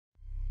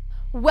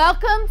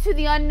Welcome to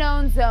the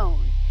Unknown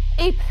Zone,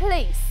 a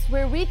place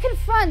where we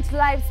confront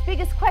life's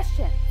biggest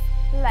questions,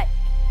 like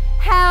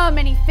how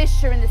many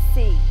fish are in the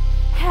sea,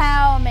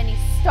 how many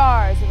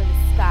stars are in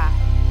the sky,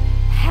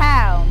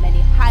 how many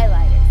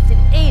highlighters did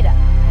Ada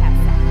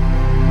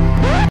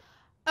pass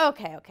out?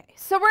 Okay,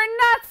 so we're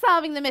not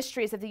solving the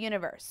mysteries of the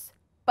universe,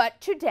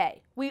 but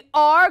today we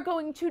are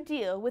going to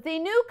deal with a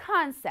new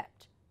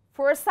concept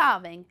for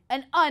solving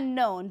an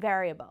unknown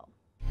variable.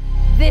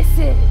 This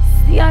is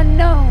the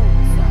Unknown Zone.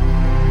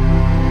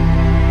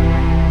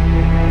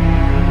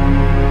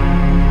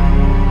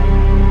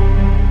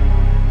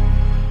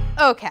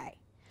 Okay,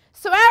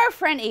 so our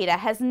friend Ada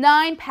has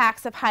 9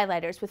 packs of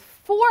highlighters with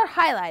 4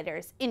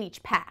 highlighters in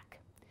each pack.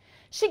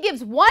 She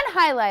gives 1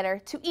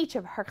 highlighter to each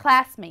of her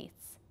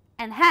classmates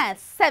and has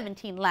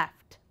 17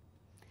 left.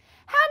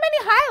 How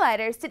many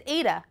highlighters did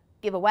Ada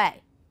give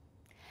away?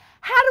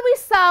 How do we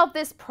solve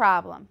this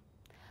problem?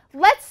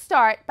 Let's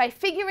start by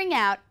figuring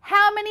out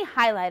how many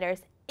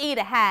highlighters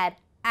Ada had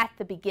at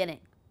the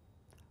beginning.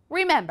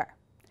 Remember,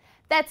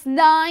 that's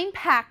 9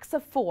 packs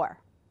of 4.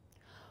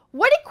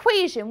 What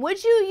equation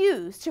would you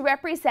use to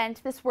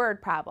represent this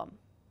word problem?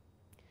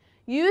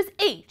 Use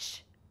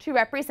h to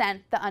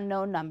represent the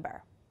unknown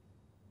number.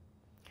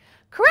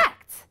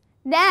 Correct.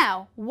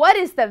 Now, what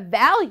is the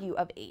value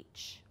of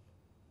h?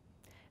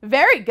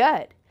 Very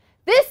good.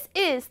 This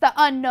is the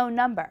unknown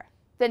number,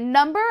 the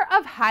number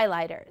of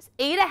highlighters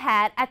Ada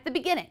had at the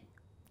beginning.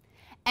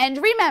 And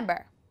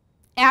remember,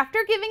 after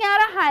giving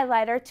out a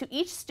highlighter to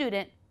each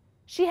student,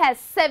 she has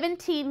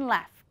 17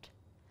 left.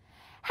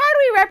 How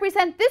do we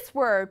represent this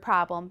word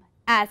problem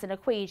as an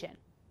equation?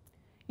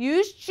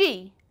 Use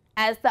g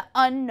as the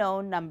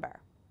unknown number.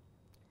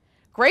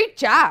 Great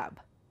job!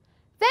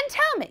 Then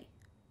tell me,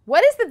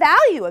 what is the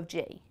value of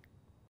g?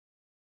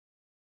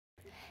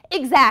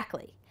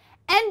 Exactly.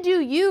 And do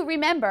you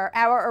remember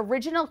our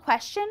original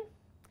question?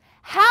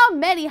 How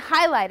many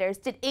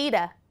highlighters did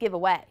Ada give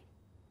away?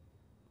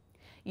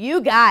 You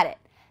got it.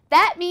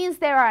 That means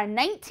there are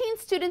 19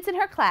 students in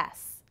her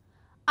class.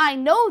 I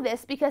know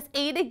this because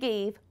Ada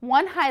gave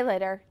 1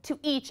 highlighter to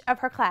each of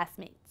her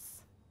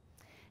classmates.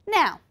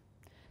 Now,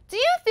 do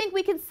you think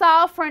we can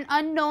solve for an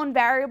unknown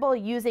variable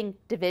using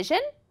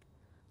division?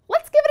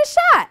 Let's give it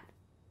a shot.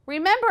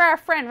 Remember our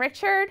friend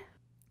Richard?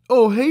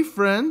 Oh, hey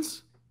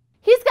friends.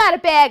 He's got a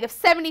bag of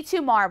 72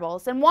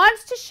 marbles and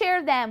wants to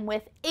share them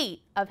with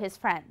 8 of his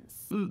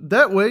friends.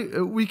 That way,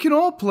 we can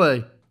all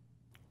play.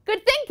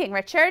 Good thinking,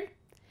 Richard.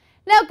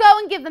 Now go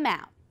and give them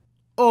out.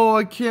 Oh,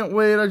 I can't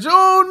wait.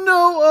 Oh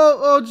no,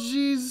 oh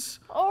jeez.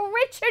 Oh,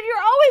 Richard,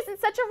 you're always in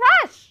such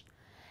a rush.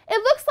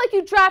 It looks like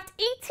you dropped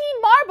 18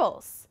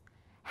 marbles.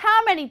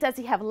 How many does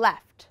he have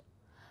left?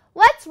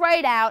 Let's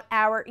write out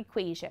our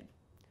equation.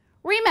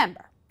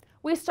 Remember,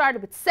 we started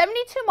with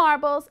 72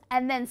 marbles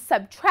and then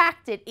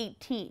subtracted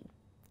 18.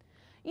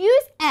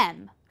 Use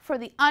m for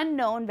the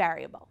unknown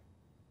variable.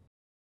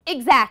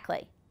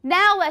 Exactly.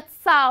 Now let's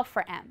solve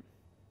for m.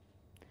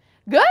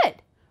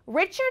 Good.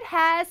 Richard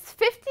has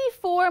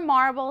 54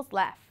 marbles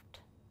left.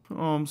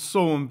 Oh, I'm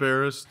so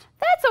embarrassed.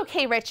 That's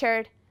okay,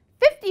 Richard.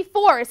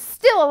 54 is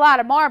still a lot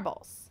of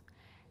marbles.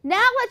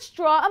 Now let's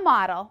draw a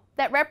model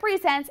that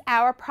represents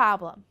our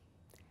problem.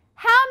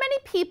 How many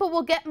people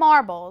will get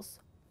marbles?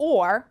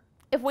 Or,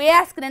 if we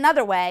ask it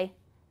another way,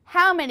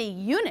 how many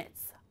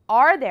units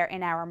are there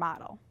in our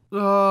model?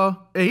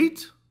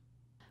 8?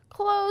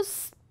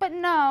 Close, but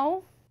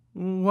no.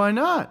 Why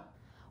not?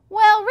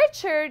 Well,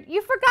 Richard,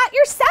 you forgot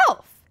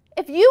yourself.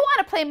 If you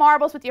want to play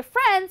marbles with your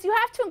friends, you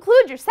have to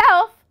include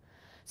yourself.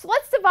 So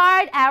let's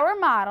divide our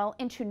model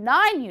into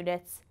 9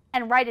 units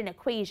and write an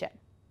equation.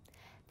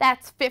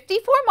 That's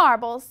 54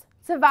 marbles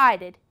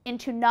divided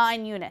into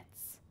 9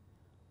 units.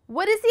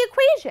 What is the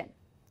equation?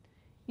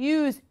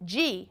 Use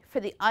g for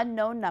the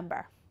unknown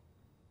number.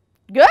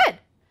 Good.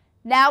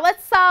 Now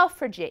let's solve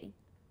for g.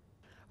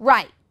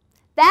 Right.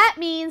 That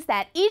means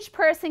that each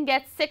person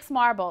gets 6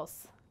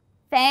 marbles.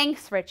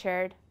 Thanks,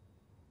 Richard.